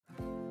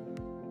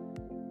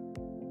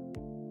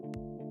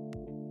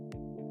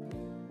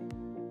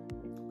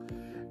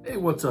Hey,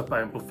 what's up,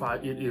 Amplify?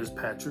 It is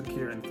Patrick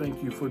here, and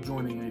thank you for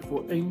joining me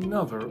for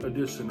another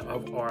edition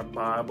of our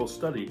Bible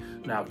study.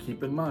 Now,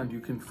 keep in mind, you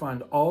can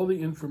find all the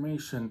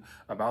information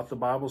about the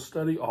Bible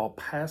study, all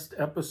past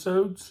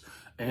episodes,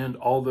 and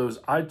all those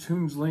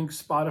iTunes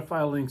links,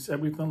 Spotify links,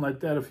 everything like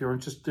that, if you're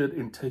interested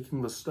in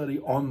taking the study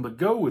on the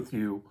go with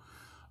you,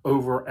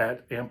 over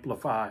at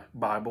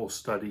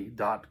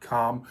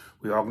amplifybiblestudy.com.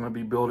 We are going to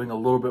be building a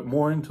little bit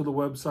more into the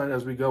website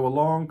as we go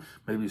along,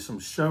 maybe some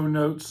show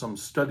notes, some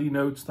study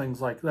notes, things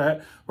like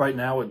that. Right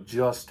now it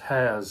just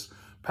has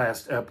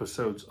past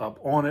episodes up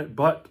on it,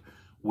 but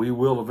we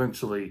will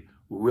eventually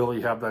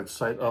really have that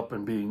site up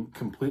and being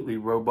completely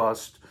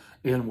robust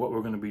in what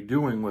we're going to be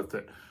doing with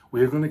it.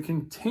 We are going to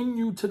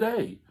continue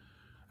today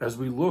as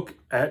we look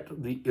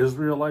at the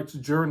Israelites'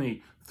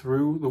 journey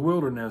through the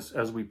wilderness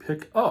as we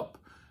pick up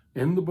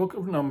in the book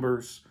of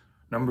Numbers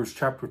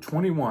chapter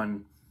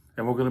 21,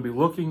 and we're going to be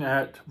looking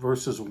at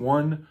verses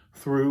 1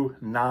 through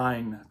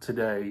 9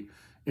 today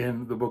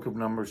in the book of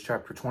Numbers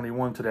chapter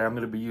 21. Today I'm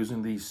going to be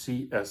using the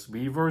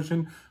CSB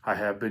version. I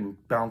have been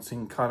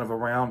bouncing kind of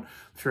around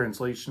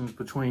translations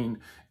between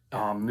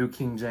New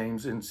King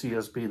James and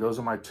CSB. Those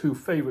are my two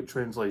favorite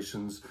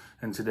translations,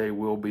 and today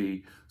will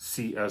be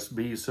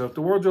CSB. So if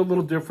the words are a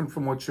little different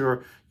from what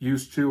you're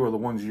used to or the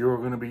ones you're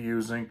going to be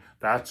using,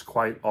 that's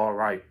quite all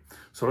right.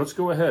 So let's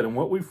go ahead. And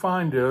what we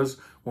find is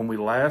when we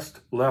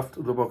last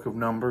left the book of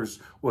Numbers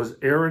was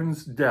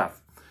Aaron's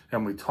death.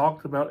 And we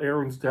talked about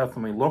Aaron's death,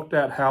 and we looked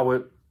at how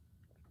it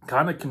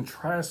kind of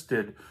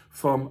contrasted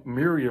from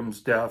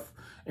Miriam's death.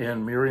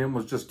 And Miriam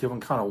was just given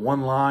kind of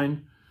one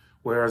line,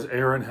 whereas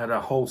Aaron had a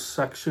whole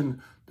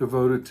section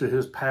devoted to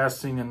his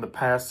passing and the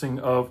passing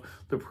of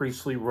the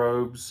priestly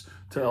robes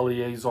to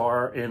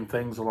Eleazar and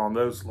things along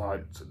those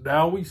lines.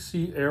 Now we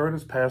see Aaron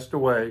has passed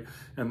away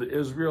and the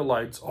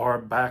Israelites are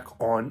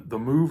back on the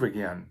move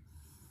again.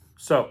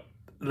 So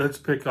let's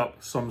pick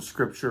up some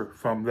scripture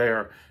from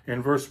there.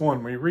 In verse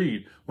 1 we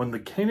read, "When the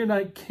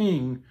Canaanite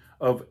king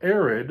of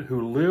Arad,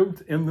 who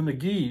lived in the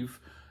Negev,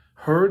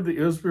 heard the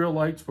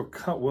Israelites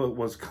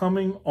was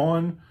coming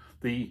on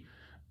the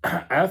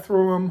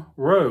Atharim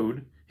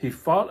road, he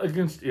fought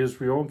against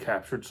Israel and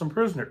captured some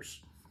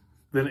prisoners.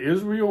 Then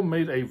Israel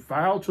made a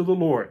vow to the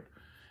Lord,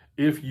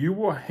 'If you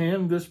will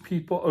hand this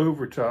people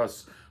over to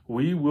us,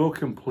 we will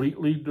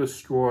completely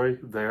destroy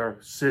their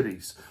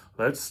cities.'"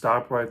 Let's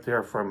stop right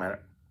there for a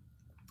minute,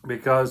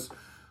 because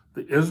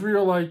the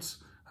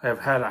Israelites have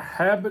had a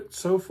habit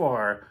so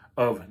far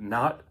of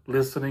not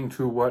listening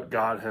to what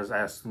God has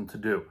asked them to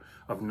do,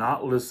 of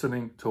not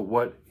listening to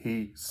what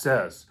he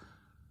says.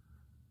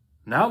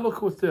 Now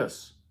look with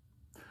this.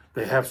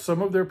 They have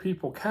some of their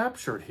people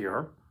captured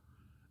here,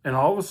 and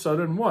all of a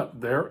sudden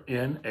what? They're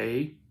in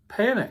a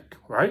panic,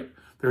 right?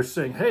 They're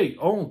saying, hey,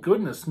 oh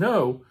goodness,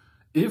 no,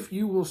 if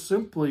you will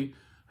simply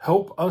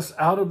help us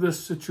out of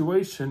this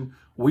situation,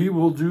 we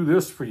will do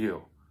this for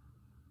you.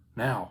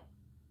 Now,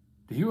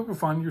 do you ever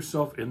find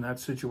yourself in that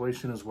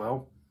situation as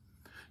well?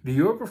 Do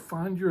you ever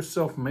find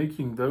yourself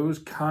making those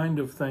kind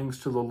of things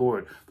to the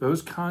Lord,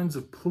 those kinds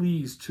of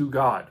pleas to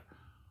God?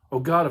 Oh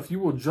God, if you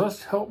will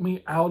just help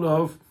me out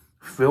of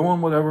fill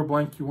in whatever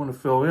blank you want to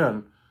fill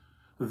in,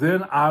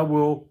 then I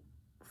will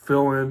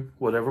fill in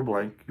whatever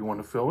blank you want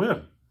to fill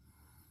in.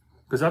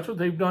 Because that's what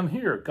they've done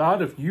here.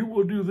 God, if you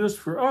will do this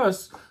for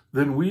us,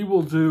 then we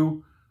will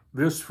do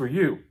this for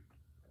you.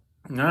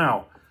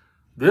 Now,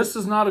 this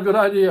is not a good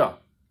idea.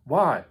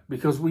 Why?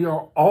 Because we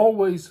are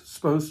always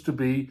supposed to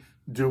be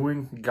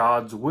doing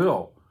God's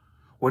will.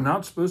 We're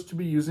not supposed to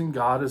be using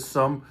God as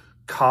some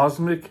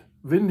cosmic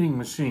vending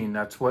machine.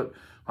 That's what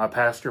my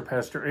pastor,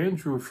 Pastor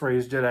Andrew,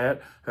 phrased it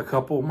at a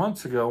couple of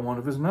months ago in one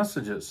of his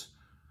messages.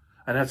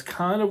 And that's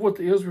kind of what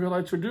the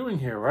Israelites are doing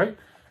here, right?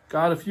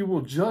 God, if you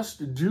will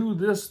just do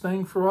this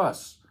thing for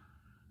us,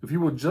 if you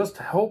will just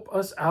help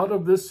us out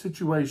of this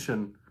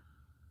situation,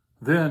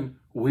 then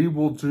we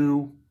will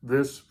do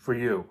this for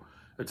you.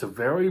 It's a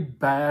very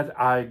bad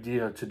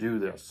idea to do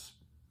this.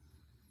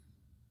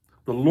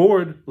 The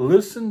Lord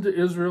listened to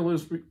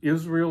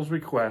Israel's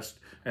request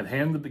and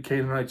handed the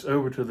Canaanites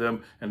over to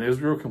them, and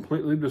Israel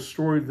completely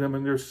destroyed them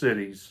in their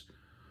cities.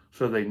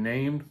 So they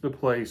named the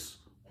place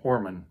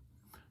Hormon.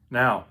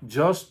 Now,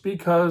 just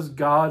because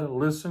God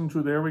listened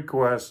to their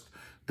request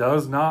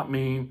does not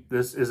mean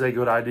this is a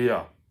good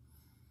idea.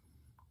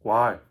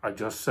 Why? I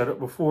just said it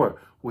before.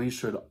 We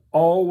should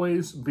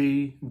always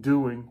be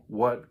doing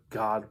what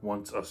God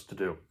wants us to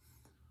do.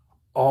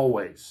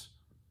 Always.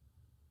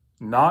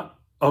 Not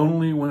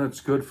only when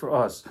it's good for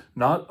us,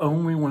 not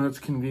only when it's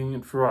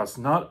convenient for us,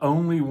 not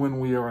only when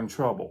we are in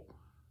trouble,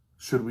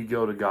 should we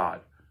go to God.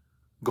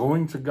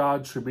 Going to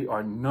God should be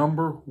our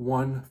number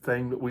one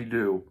thing that we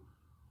do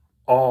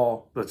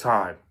all the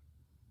time.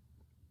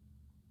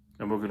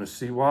 And we're going to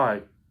see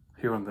why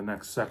here in the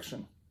next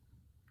section.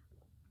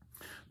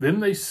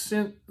 Then they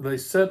set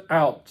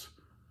out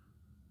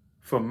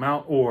from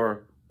Mount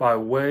Or by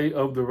way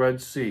of the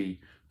Red Sea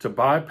to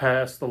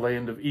bypass the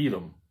land of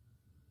Edom,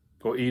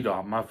 or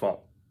Edom, my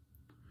fault.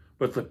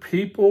 But the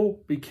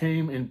people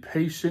became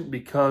impatient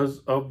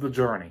because of the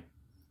journey.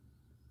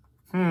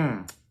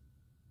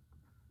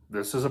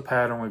 This is a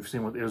pattern we've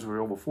seen with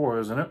Israel before,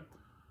 isn't it?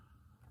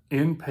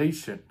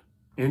 Impatient.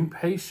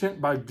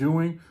 Impatient by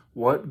doing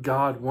what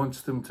God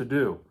wants them to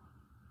do.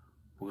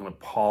 We're going to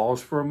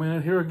pause for a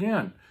minute here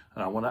again.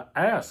 And I want to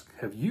ask,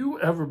 have you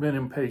ever been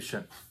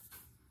impatient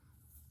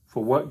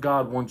for what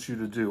God wants you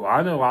to do?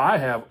 I know I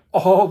have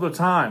all the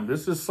time.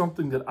 This is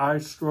something that I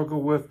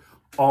struggle with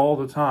all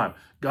the time.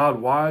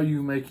 God, why are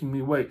you making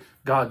me wait?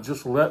 God,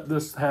 just let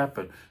this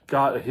happen.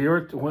 God, here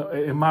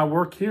in my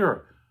work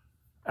here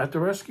at the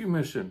rescue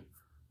mission,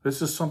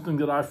 this is something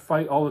that I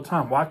fight all the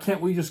time. Why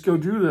can't we just go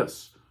do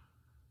this?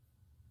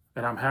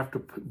 And I have to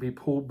be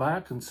pulled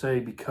back and say,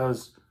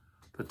 because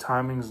the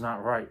timing's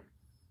not right.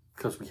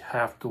 Because we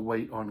have to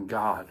wait on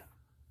God.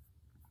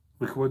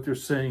 Look at what they're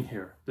saying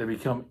here. They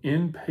become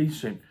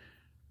impatient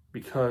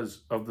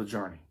because of the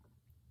journey.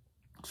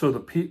 So the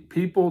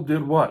people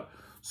did what?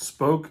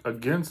 Spoke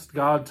against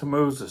God to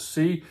Moses.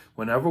 See,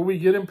 whenever we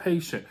get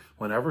impatient,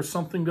 whenever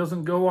something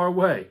doesn't go our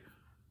way,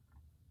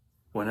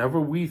 whenever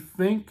we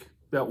think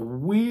that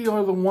we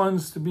are the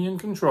ones to be in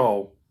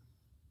control,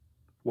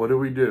 what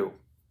do?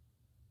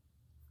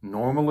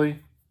 Normally,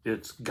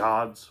 it's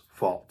God's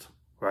fault,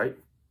 right?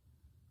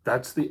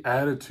 That's the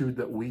attitude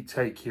that we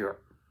take here.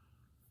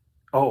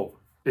 Oh,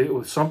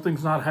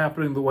 something's not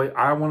happening the way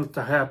I want it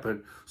to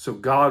happen, so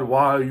God,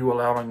 why are you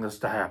allowing this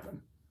to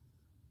happen?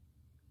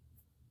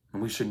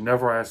 And we should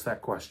never ask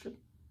that question.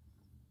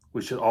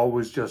 We should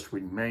always just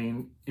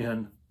remain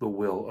in the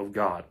will of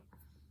God.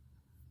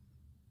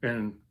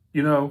 And,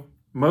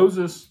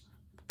 Moses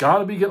got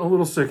to be getting a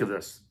little sick of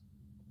this,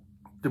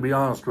 to be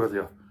honest with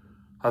you.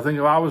 I think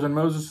if I was in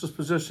Moses'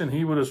 position,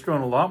 he would have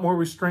shown a lot more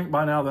restraint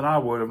by now than I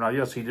would have. Now,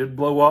 yes, he did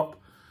blow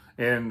up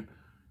and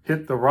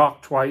hit the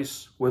rock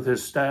twice with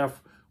his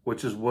staff,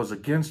 which was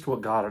against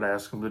what God had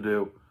asked him to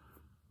do.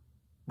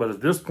 But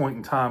at this point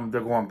in time,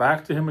 they're going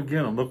back to him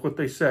again, and look what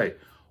they say.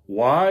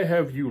 Why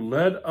have you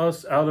led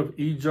us out of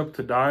Egypt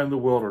to die in the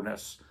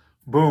wilderness?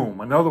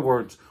 Boom. In other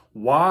words,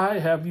 why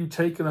have you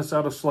taken us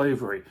out of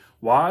slavery?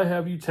 Why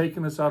have you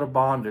taken us out of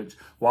bondage?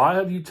 Why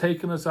have you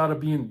taken us out of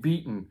being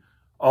beaten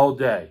all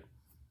day?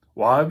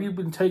 Why have you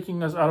been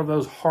taking us out of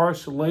those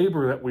harsh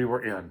labor that we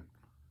were in?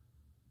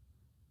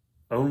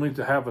 Only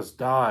to have us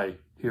die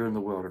here in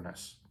the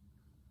wilderness.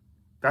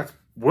 That's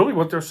really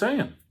what they're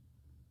saying.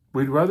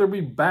 We'd rather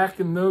be back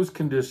in those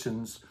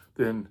conditions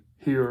than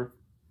here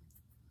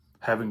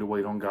having to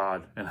wait on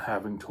God and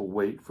having to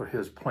wait for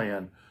his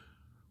plan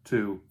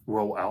to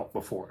roll out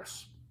before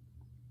us.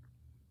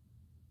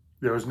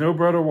 There is no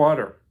bread or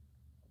water,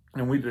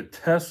 and we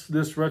detest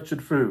this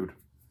wretched food.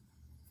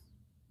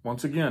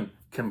 Once again,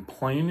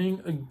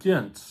 complaining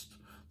against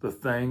the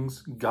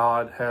things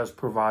God has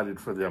provided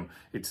for them.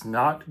 It's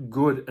not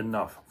good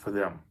enough for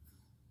them.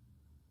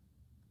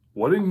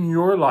 What in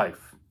your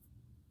life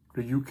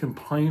do you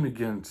complain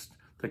against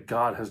that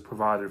God has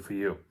provided for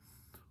you?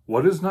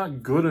 What is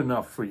not good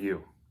enough for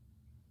you?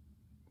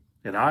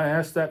 And I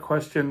ask that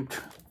question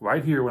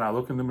right here when I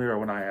look in the mirror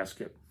when I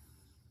ask it.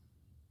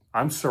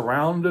 I'm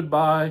surrounded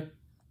by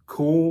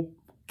cool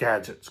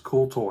gadgets,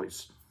 cool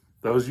toys.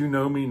 Those you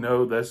know me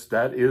know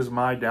that is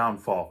my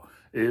downfall,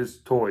 is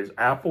toys.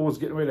 Apple is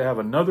getting ready to have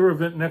another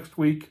event next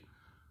week.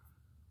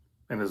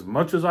 And as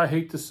much as I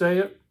hate to say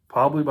it,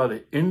 probably by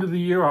the end of the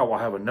year, I will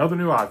have another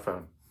new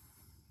iPhone.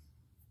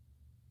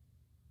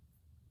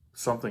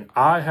 Something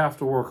I have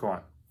to work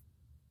on.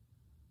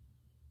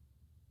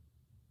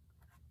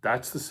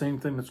 That's the same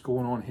thing that's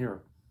going on here.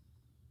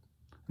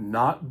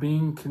 Not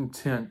being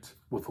content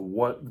with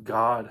what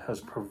God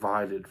has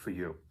provided for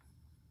you.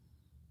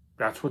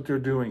 That's what they're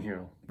doing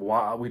here.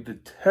 Why we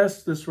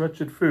detest this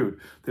wretched food.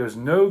 There's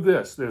no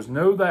this, there's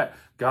no that.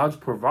 God's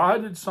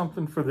provided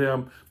something for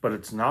them, but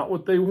it's not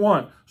what they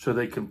want, so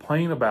they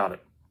complain about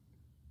it.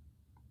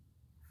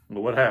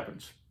 Well, what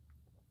happens?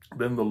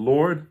 Then the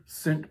Lord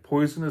sent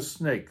poisonous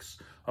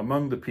snakes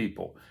among the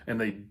people,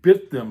 and they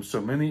bit them so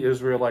many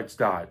Israelites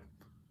died.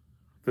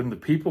 Then the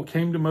people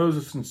came to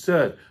Moses and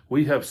said,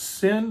 we have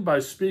sinned by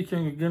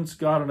speaking against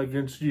God and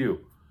against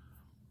you.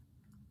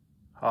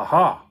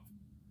 Aha.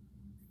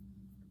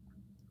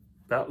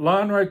 That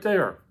line right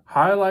there.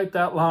 Highlight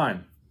that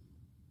line.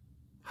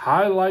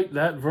 Highlight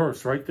that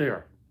verse right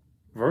there.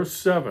 Verse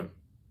 7.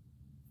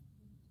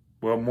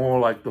 Well, more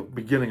like the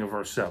beginning of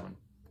verse 7.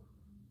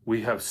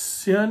 We have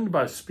sinned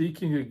by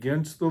speaking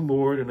against the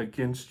Lord and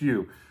against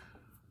you.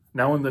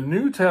 Now in the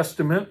New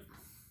Testament,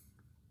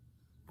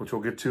 which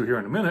we'll get to here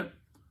in a minute,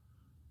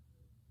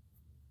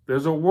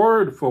 there's a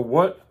word for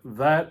what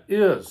that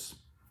is.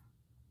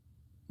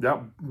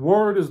 That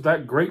word is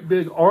that great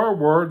big R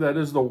word that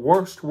is the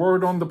worst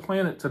word on the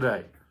planet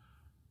today,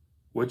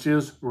 which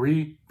is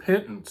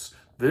repentance.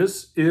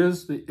 This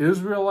is the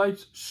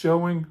Israelites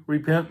showing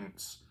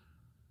repentance.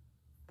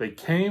 They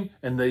came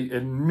and they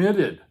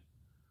admitted,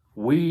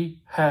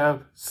 we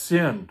have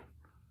sinned.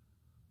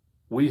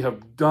 We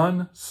have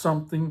done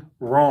something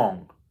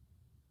wrong.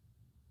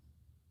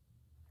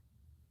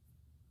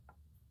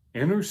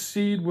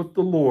 Intercede with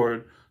the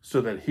Lord so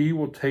that he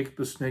will take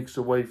the snakes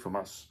away from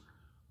us.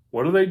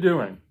 What are they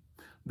doing?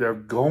 They're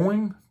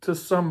going to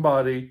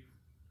somebody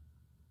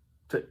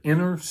to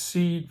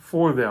intercede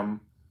for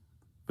them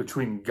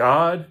between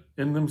God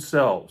and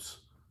themselves.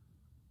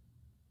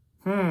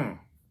 Can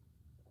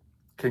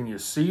you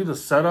see the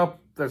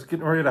setup that's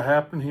getting ready to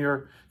happen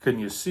here? Can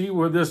you see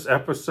where this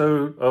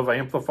episode of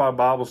Amplified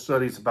Bible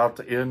Study is about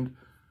to end,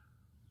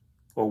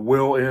 or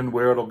will end,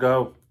 where it'll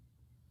go?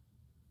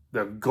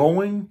 They're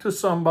going to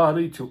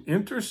somebody to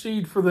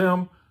intercede for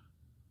them,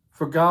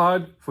 for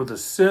God, for the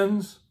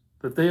sins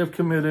that they have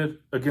committed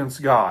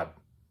against God.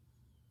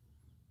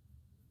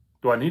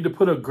 Do I need to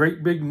put a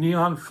great big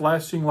neon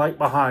flashing light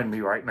behind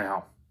me right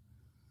now?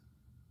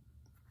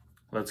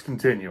 Let's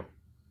continue.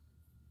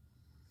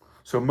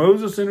 So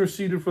Moses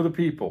interceded for the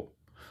people.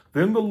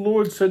 Then the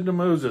Lord said to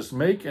Moses,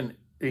 make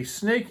a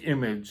snake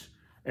image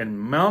and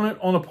mount it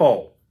on a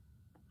pole.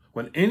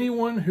 When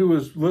anyone who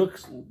is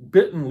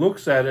bitten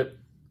looks at it,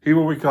 he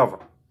will recover.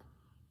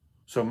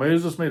 So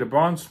Moses made a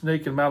bronze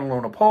snake and mounted it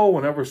on a pole.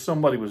 Whenever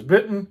somebody was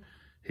bitten,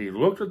 he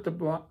looked at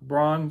the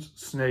bronze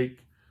snake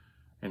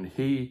and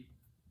he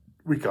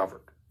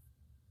recovered.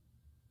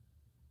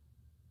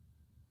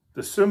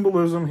 The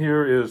symbolism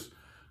here is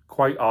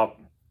quite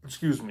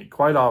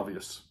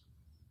obvious.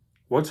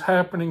 What's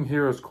happening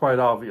here is quite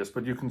obvious,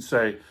 but you can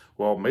say,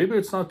 well, maybe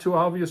it's not too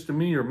obvious to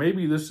me, or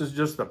maybe this is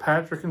just the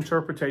Patrick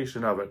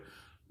interpretation of it.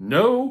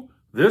 No,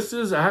 this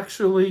is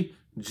actually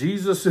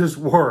Jesus'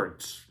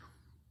 words.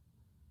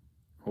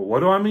 Well, what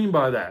do I mean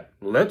by that?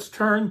 Let's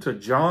turn to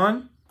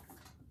John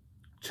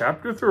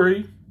chapter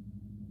 3,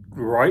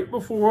 right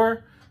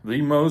before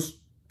the most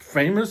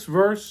famous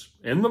verse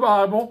in the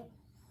Bible.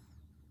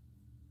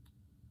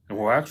 And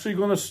we're actually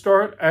going to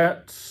start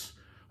at,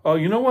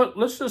 you know what?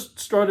 Let's just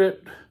start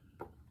at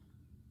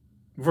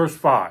verse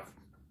 5.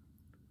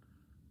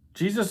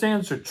 Jesus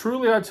answered,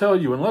 truly I tell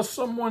you, unless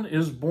someone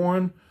is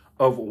born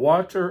of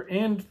water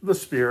and the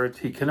Spirit,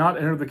 he cannot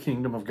enter the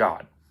kingdom of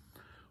God.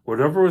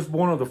 Whatever is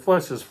born of the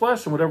flesh is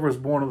flesh, and whatever is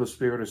born of the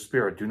Spirit is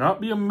spirit. Do not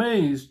be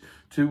amazed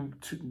to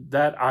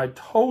that I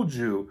told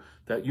you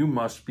that you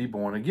must be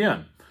born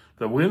again.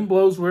 The wind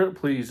blows where it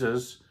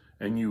pleases,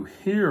 and you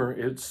hear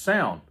its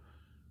sound,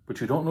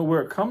 but you don't know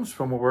where it comes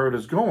from or where it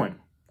is going.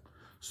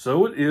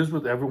 So it is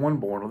with everyone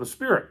born of the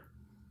Spirit.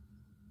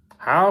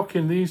 How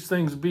can these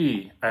things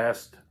be?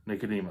 Asked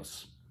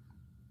Nicodemus.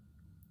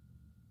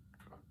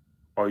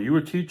 Are you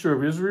a teacher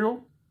of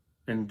Israel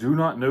and do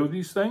not know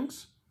these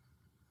things?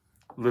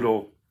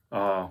 Little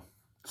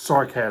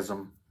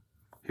sarcasm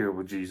here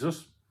with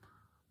Jesus.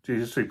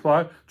 Jesus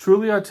replied,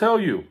 truly I tell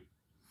you,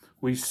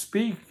 we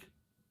speak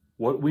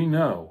what we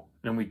know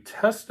and we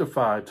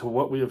testify to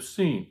what we have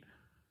seen,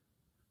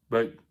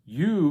 but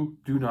you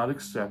do not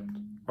accept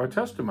our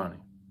testimony.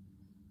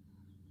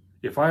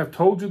 If I have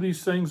told you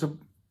these things,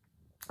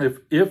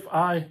 if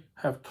I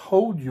have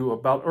told you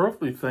about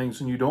earthly things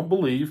and you don't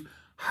believe,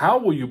 how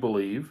will you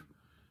believe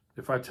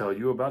if I tell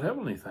you about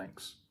heavenly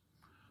things?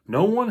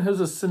 No one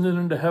has ascended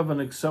into heaven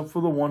except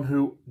for the one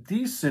who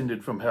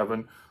descended from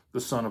heaven,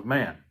 the Son of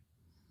Man.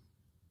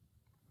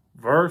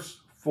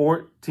 Verse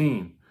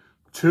 14.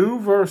 2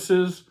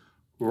 verses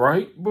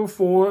right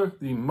before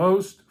the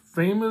most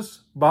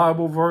famous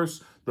Bible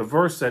verse, the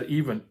verse that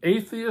even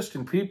atheists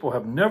and people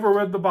have never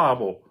read the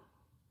Bible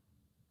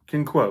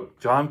can quote,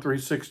 John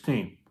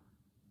 3:16.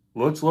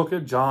 Let's look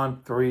at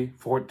John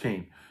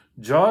 3:14.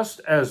 Just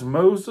as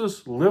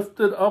Moses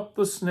lifted up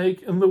the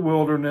snake in the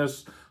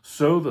wilderness,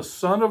 so the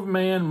Son of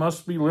Man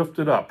must be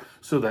lifted up,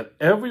 so that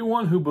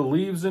everyone who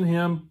believes in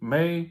him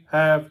may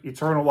have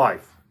eternal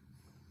life.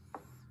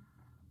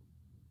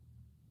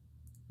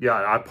 Yeah,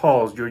 I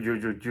paused.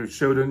 Your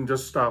show didn't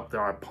just stop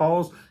there. I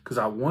paused because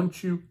I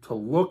want you to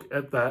look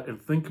at that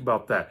and think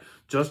about that.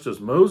 Just as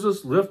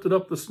Moses lifted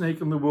up the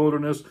snake in the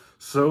wilderness,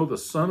 so the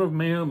Son of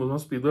Man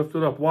must be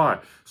lifted up. Why?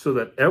 So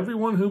that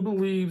everyone who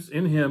believes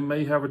in him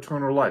may have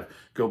eternal life.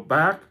 Go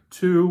back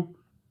to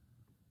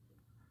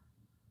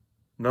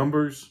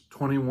Numbers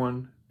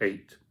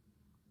 21:8.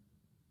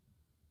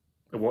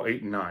 Well,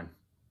 8 and 9.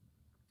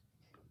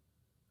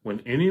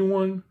 When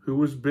anyone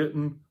who is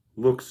bitten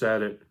looks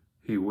at it,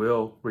 he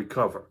will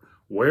recover.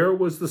 Where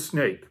was the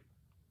snake,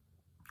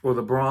 or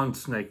the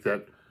bronze snake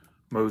that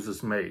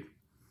Moses made? It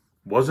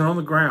wasn't on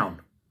the ground.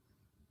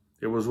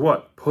 It was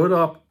what? Put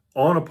up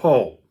on a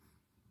pole.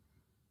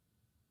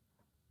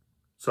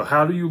 So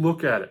how do you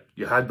look at it?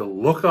 You had to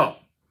look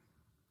up.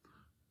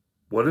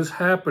 What is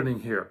happening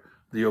here?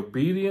 The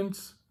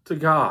obedience to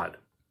God.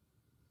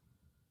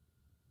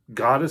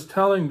 God is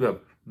telling them,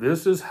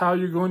 this is how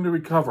you're going to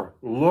recover.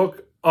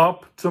 Look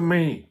up to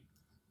me,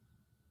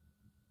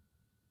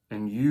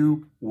 and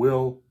you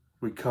will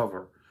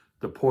recover.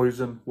 The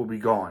poison will be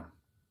gone.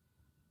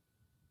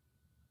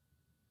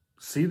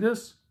 See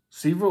this?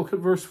 See, look at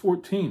verse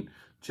 14.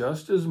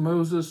 Just as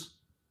Moses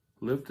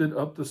lifted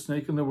up the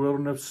snake in the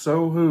wilderness,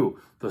 so who?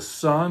 The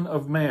Son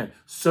of Man.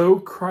 So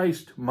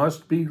Christ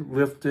must be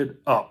lifted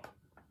up.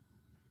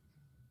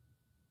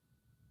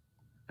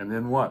 And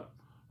then what?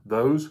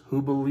 Those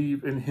who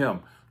believe in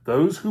him.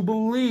 Those who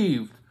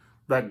believed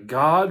that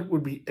God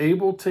would be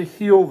able to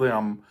heal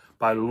them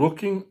by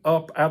looking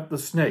up at the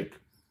snake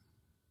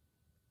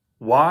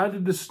Why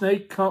did the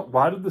snake come?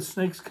 Why did the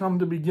snakes come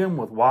to begin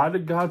with? Why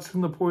did God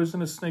send the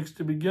poisonous snakes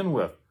to begin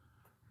with?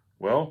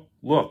 Well,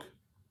 look,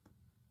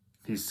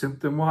 he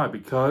sent them. Why?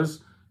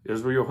 Because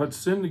Israel had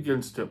sinned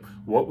against him.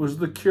 What was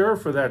the cure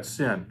for that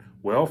sin?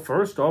 Well,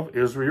 first off,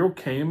 Israel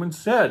came and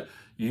said,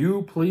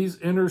 "You please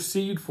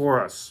intercede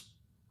for us."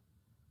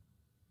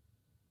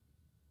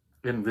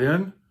 And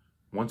then,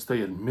 once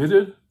they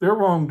admitted their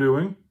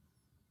wrongdoing,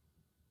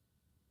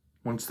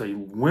 once they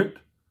went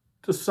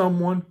to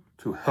someone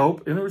to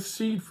help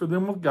intercede for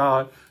them with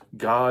God,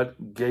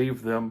 God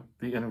gave them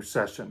the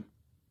intercession.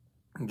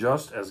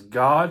 Just as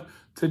God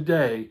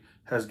today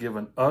has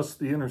given us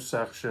the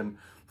intercession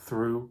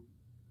through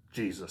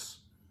Jesus.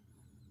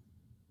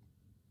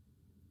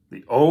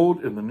 The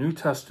Old and the New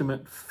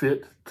Testament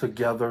fit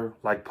together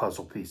like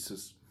puzzle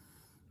pieces.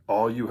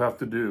 All you have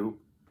to do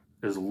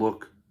is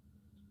look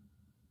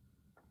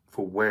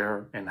for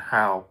where and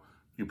how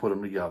you put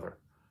them together.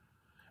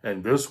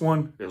 And this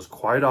one is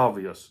quite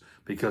obvious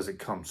because it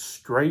comes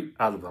straight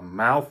out of the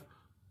mouth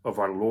of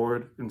our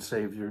Lord and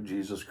Savior,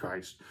 Jesus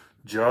Christ.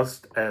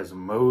 Just as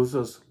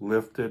Moses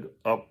lifted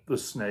up the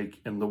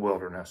snake in the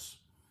wilderness,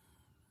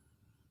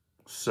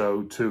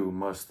 so too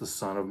must the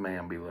Son of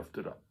Man be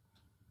lifted up.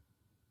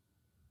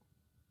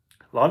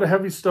 A lot of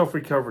heavy stuff we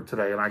covered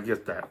today, and I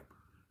get that.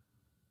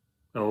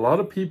 And a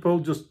lot of people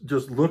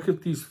just look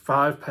at these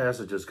 5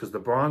 passages because the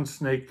bronze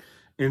snake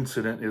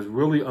incident is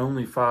really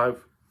only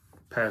 5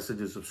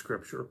 passages of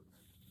Scripture.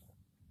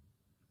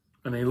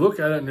 And they look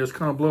at it and just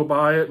kind of blow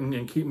by it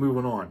and keep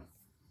moving on.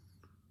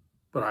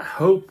 But I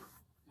hope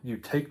you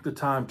take the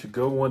time to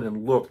go in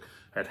and look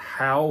at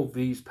how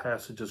these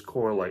passages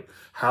correlate.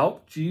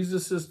 How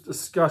Jesus'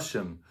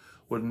 discussion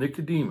with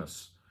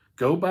Nicodemus.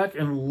 Go back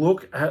and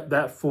look at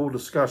that full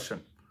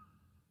discussion.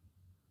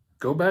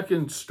 Go back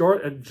and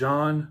start at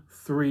John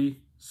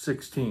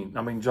 3:16.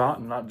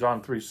 Not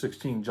John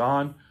 3:16,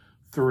 John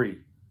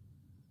 3.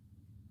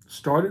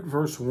 Start at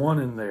verse 1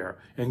 in there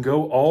and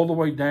go all the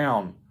way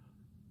down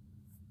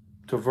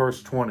to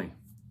verse 20.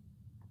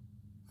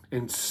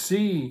 And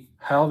see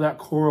how that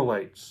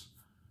correlates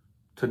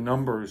to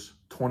Numbers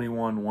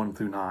 21, 1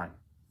 through 9.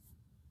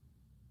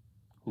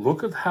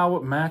 Look at how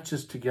it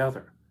matches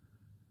together.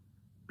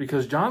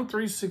 Because John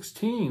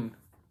 3:16,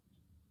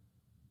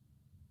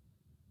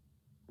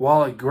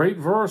 while a great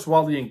verse,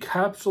 while the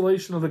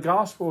encapsulation of the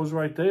gospel is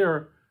right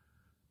there,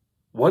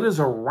 what is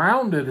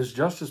around it is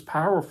just as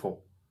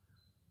powerful.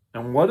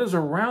 And what is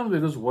around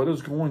it is what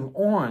is going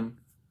on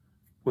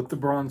with the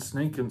bronze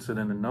snake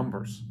incident in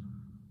Numbers.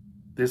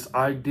 This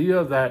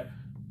idea that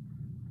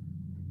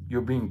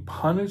you're being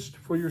punished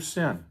for your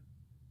sin,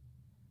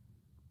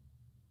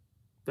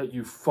 that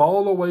you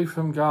fall away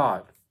from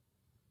God,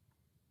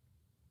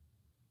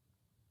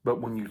 but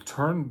when you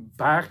turn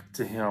back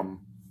to Him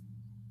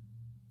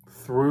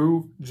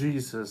through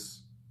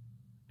Jesus,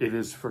 it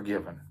is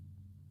forgiven.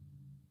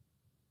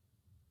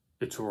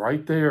 It's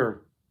right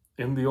there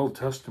in the Old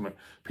Testament.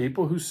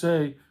 People who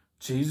say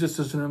Jesus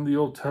isn't in the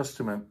Old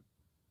Testament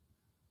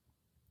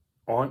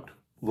aren't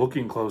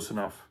looking close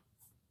enough.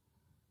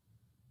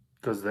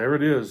 Because there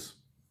it is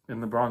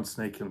in the bronze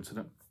snake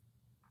incident.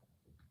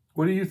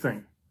 What do you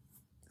think?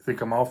 You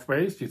think I'm off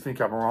base? Do you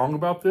think I'm wrong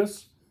about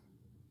this?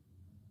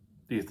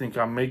 Do you think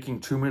I'm making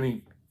too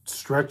many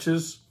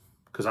stretches?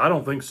 Because I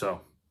don't think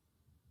so.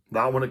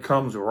 Not when it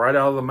comes right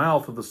out of the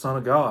mouth of the Son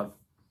of God.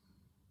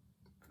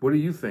 What do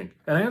you think?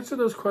 And answer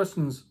those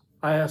questions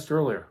I asked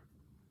earlier.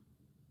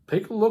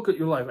 Take a look at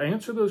your life.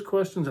 Answer those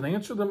questions and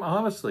answer them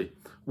honestly.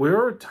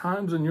 Where are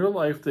times in your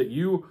life that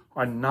you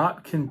are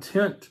not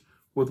content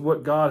with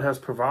what God has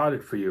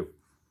provided for you?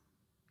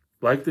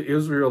 Like the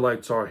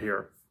Israelites are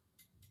here.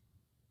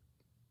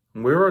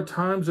 Where are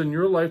times in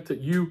your life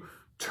that you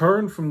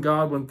turn from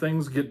God when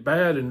things get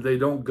bad and they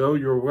don't go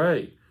your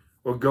way,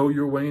 or go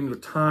your way in the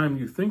time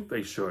you think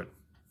they should?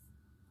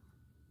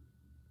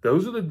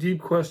 Those are the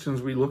deep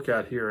questions we look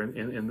at here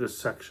in this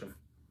section.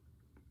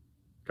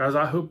 Guys,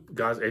 I hope,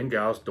 guys and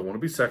gals, don't want to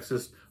be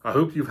sexist, I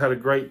hope you've had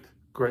a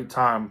great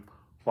time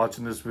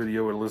watching this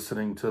video or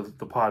listening to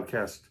the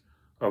podcast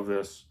of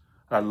this.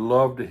 I'd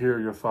love to hear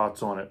your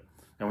thoughts on it.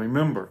 And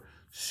remember,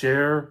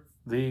 share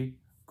the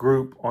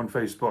group on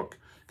Facebook,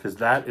 because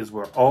that is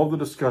where all the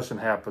discussion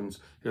happens,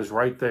 is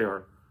right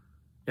there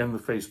in the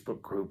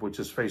Facebook group, which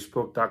is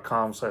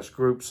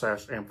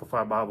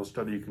facebook.com/group/Amplify Bible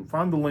Study. You can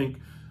find the link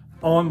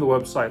on the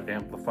website,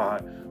 Amplify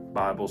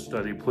Bible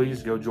Study.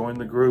 Please go join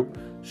the group,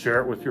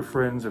 share it with your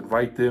friends,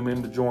 invite them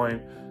in to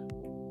join,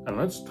 and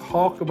let's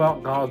talk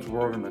about God's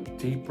Word on a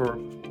deeper,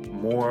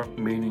 more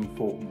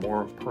meaningful,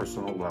 more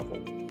personal level.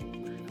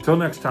 Until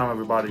next time,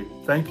 everybody,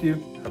 thank you.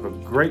 Have a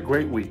great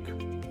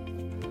week.